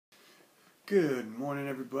Good morning,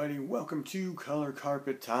 everybody. Welcome to Color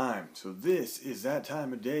Carpet Time. So this is that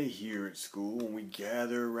time of day here at school when we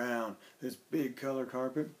gather around this big color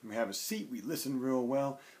carpet. We have a seat, we listen real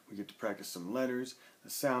well, we get to practice some letters, the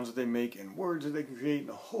sounds that they make, and words that they can create, and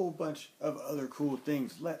a whole bunch of other cool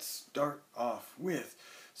things. Let's start off with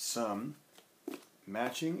some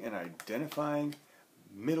matching and identifying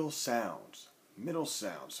middle sounds. Middle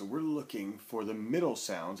sounds. So we're looking for the middle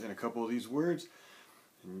sounds in a couple of these words.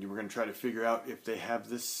 And we're going to try to figure out if they have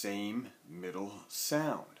the same middle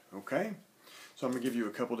sound, okay? So I'm going to give you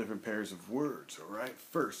a couple different pairs of words, all right?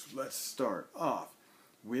 First, let's start off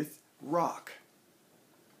with rock.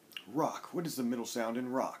 Rock. What is the middle sound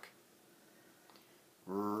in rock?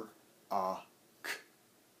 R, A, K.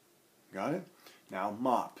 Got it? Now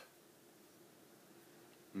mop.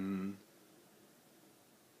 M,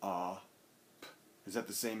 A, P. Is that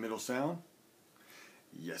the same middle sound?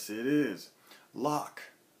 Yes, it is. Lock.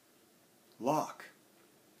 Lock.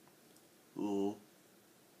 L,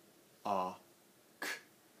 A, K.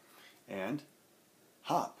 And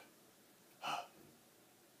hop. H,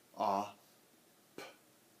 A, P.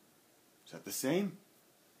 Is that the same?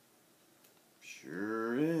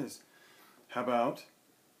 Sure is. How about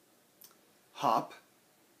hop.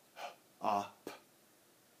 H, A, P.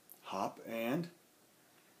 Hop and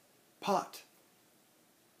pot.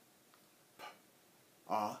 P,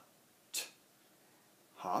 A, T.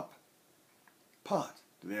 Hop, pot.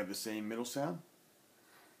 Do they have the same middle sound?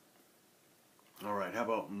 All right, how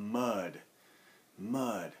about mud?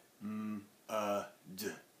 Mud. M, D.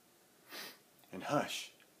 And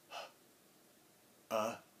hush.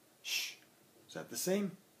 H, sh. Is that the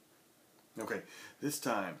same? Okay, this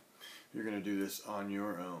time you're going to do this on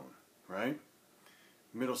your own, right?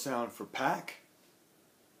 Middle sound for pack.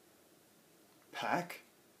 Pack.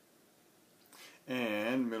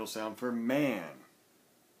 And middle sound for man.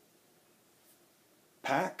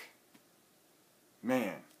 Pack,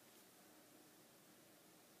 man.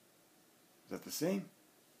 Is that the same?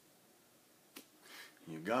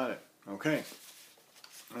 You got it. Okay.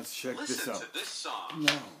 Let's check this out. Listen to this song.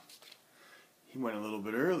 No. He went a little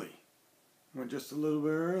bit early. Went just a little bit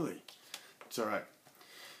early. It's alright.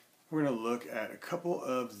 We're going to look at a couple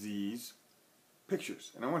of these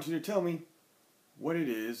pictures. And I want you to tell me what it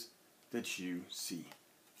is that you see.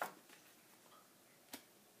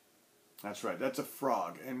 That's right, that's a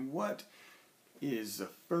frog. And what is the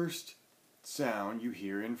first sound you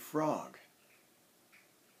hear in frog?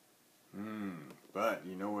 But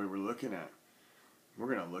you know what we're looking at. We're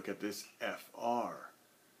going to look at this FR.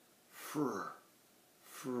 Fr.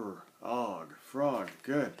 Og. Frog.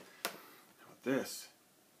 Good. How about this?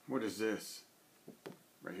 What is this?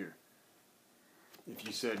 Right here. If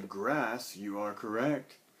you said grass, you are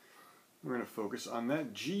correct. We're going to focus on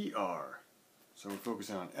that GR. So we're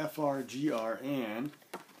focusing on FR, GR, and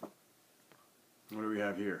what do we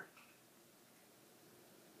have here?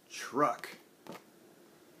 Truck.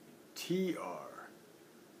 TR.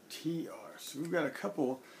 So we've got a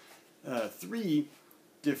couple, three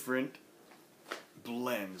different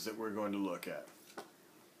blends that we're going to look at.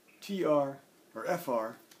 TR, or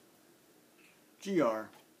FR, GR,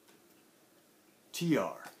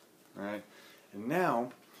 TR. Alright? And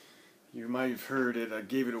now, you might have heard it, I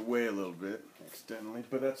gave it away a little bit, accidentally,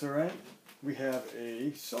 but that's alright. We have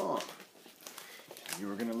a song.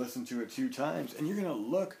 You are going to listen to it 2 times, and you're going to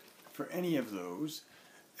look for any of those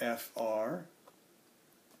FR,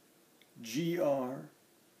 GR,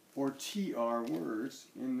 or TR words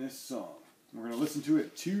in this song. We're going to listen to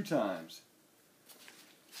it 2 times.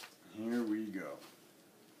 Here we go.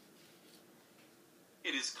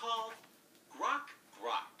 It is called Grok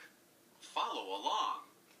Grok. Follow along.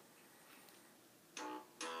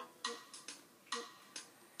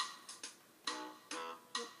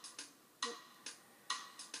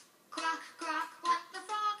 Grok, grok, went the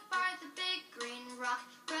frog by the big green rock.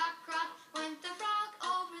 Grok, grok, went the frog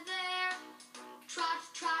over there. Trot,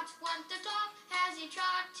 trot, went the dog as he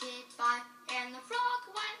trotted by. And the frog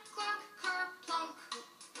went cluck, kerplunk.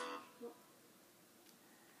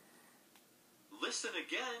 Listen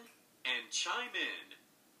again and chime in.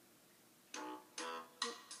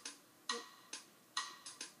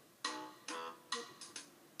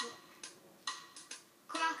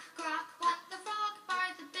 Grok, grok, went the frog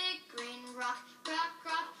by the big green rock. Grok,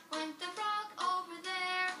 grok, went the frog over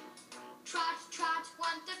there. Trot, trot,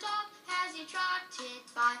 went the dog as he trotted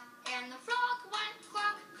by. And the frog went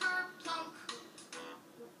cluck, kerplunk.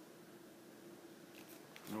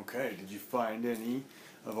 Okay, did you find any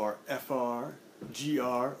of our FR,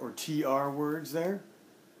 GR, or TR words there?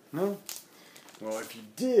 No? Well, if you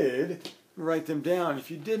did, write them down. If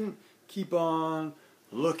you didn't, keep on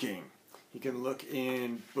looking. You can look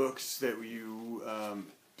in books that you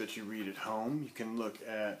read at home. You can look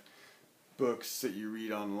at books that you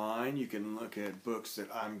read online. You can look at books that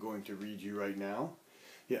I'm going to read you right now.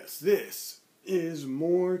 Yes, this is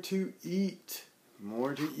More to Eat.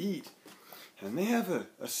 More to Eat. And they have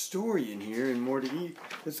a story in here in More to Eat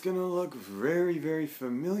that's going to look very, very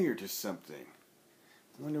familiar to something.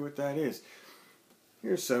 I wonder what that is.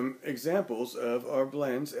 Here's some examples of our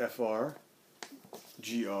blends, FR,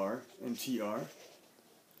 GR, and TR.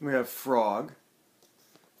 We have frog,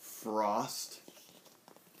 frost,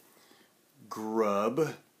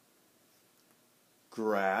 grub,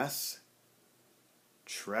 grass,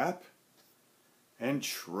 trap, and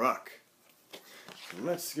truck.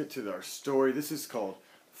 Let's get to our story. This is called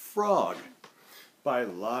Frog by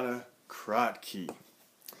Lotta Kratky.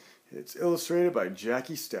 It's illustrated by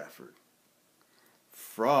Jackie Stafford.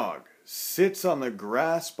 Frog sits on the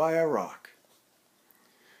grass by a rock.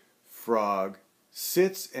 Frog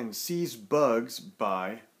sits and sees bugs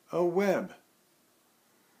by a web.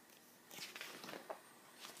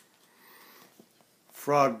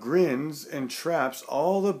 Frog grins and traps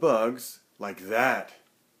all the bugs like that.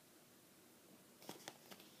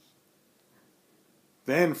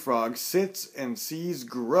 Then Frog sits and sees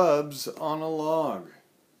grubs on a log.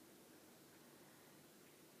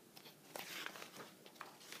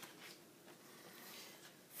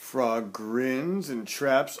 Frog grins and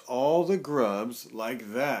traps all the grubs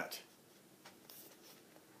like that.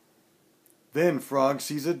 Then Frog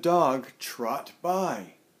sees a dog trot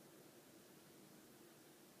by.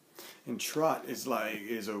 And trot is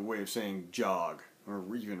a way of saying jog or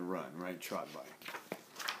even run, right? Trot by.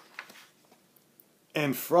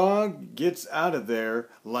 And Frog gets out of there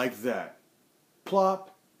like that.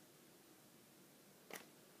 Plop.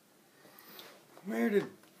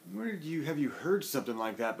 Have you heard something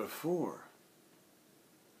like that before?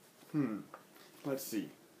 Let's see.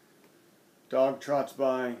 Dog trots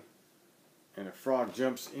by and a frog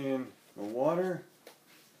jumps in the water.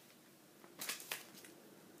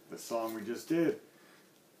 The song we just did.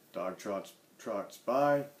 Dog trots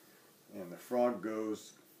by and the frog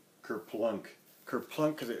goes kerplunk.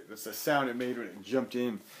 Kerplunk because that's the sound it made when it jumped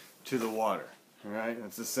in to the water. Alright,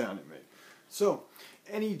 that's the sound it made. So,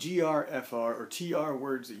 any GR, FR, or TR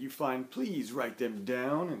words that you find, please write them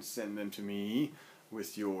down and send them to me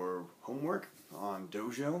with your homework on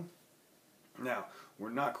Dojo. Now, we're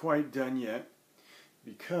not quite done yet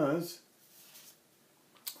because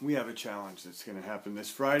we have a challenge that's going to happen this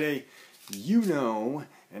Friday. You know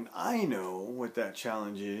and I know what that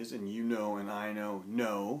challenge is, and you know and I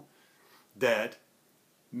know that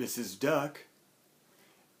Mrs. Duck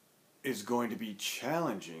is going to be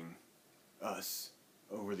challenging us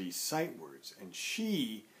over these sight words, and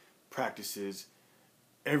she practices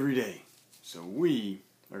every day. So we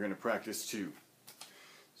are going to practice too.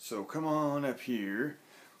 So come on up here,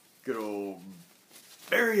 good old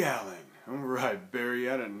Barry Allen. All right, Barry,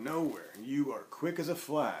 out of nowhere. You are quick as a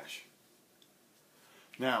flash.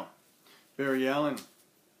 Now, Barry Allen,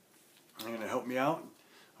 you're going to help me out.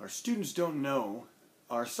 Our students don't know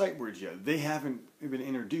our sight words yet. They haven't been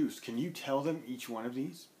introduced. Can you tell them each one of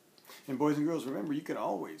these? And boys and girls, remember, you can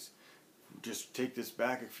always just take this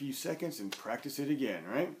back a few seconds and practice it again,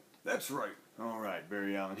 right? That's right. All right,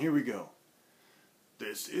 Barry Allen, here we go.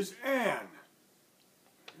 This is Anne.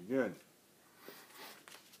 Very good.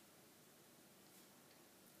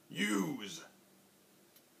 Use.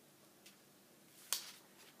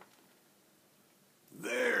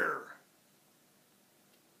 There.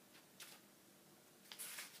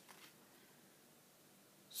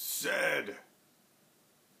 Said.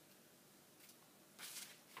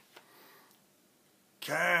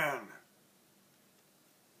 Can.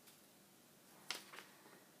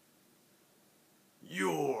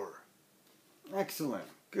 Your. Excellent.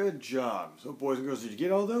 Good job. So boys and girls, did you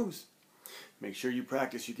get all those? Make sure you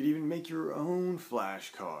practice. You could even make your own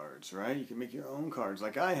flashcards, right? You can make your own cards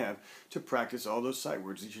like I have to practice all those sight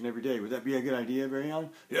words each and every day. Would that be a good idea, Barry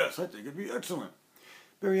Allen? Yes, I think it'd be excellent.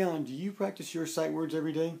 Barry Allen, do you practice your sight words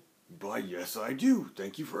every day? Why, yes, I do.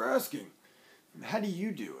 Thank you for asking. How do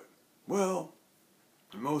you do it? Well,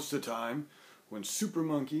 most of the time, when Super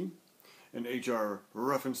Monkey and HR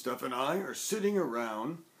Rough and Stuff and I are sitting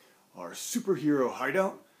around our superhero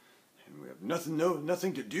hideout, and we have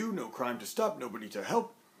nothing to do, no crime to stop, nobody to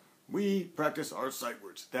help, we practice our sight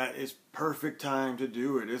words. That is perfect time to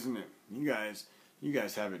do it, isn't it? You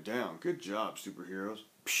guys have it down. Good job, superheroes.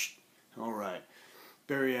 Psh. All right,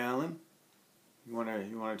 Barry Allen, you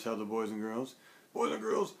wanna tell the boys and girls? Boys and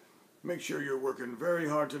girls, make sure you're working very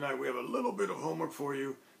hard tonight. We have a little bit of homework for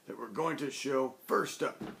you that we're going to show. First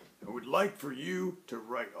up, I would like for you to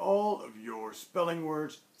write all of your spelling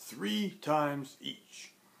words 3 times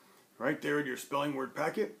each. Right there in your spelling word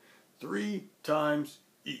packet, 3 times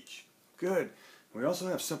each. Good. We also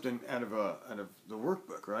have something out of the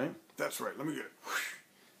workbook, right? That's right. Let me get it.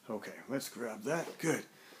 Okay, let's grab that. Good.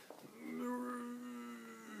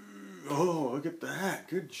 Oh, look at that.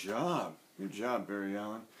 Good job. Good job, Barry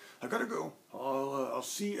Allen. I gotta go. I'll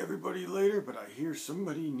see everybody later, but I hear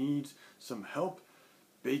somebody needs some help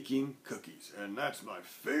baking cookies, and that's my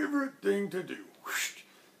favorite thing to do.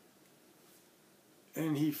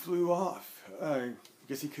 And he flew off. I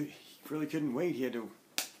guess he really couldn't wait. He had to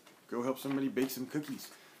go help somebody bake some cookies.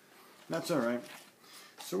 That's all right.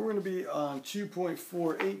 So we're going to be on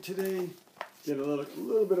 2.48 today. Get a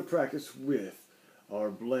little bit of practice with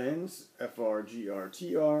our blends,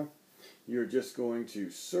 FRGRTR. You're just going to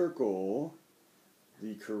circle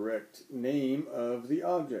the correct name of the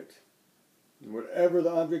object. Whatever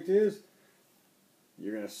the object is,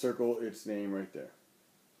 you're going to circle its name right there.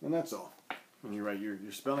 And that's all. When you write your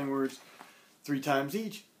spelling words 3 times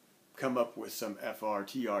each, come up with some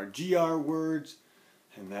FRTRGR words,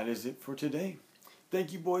 and that is it for today.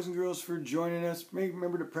 Thank you, boys and girls, for joining us.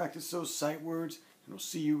 Remember to practice those sight words, and we'll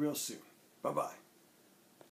see you real soon. Bye-bye.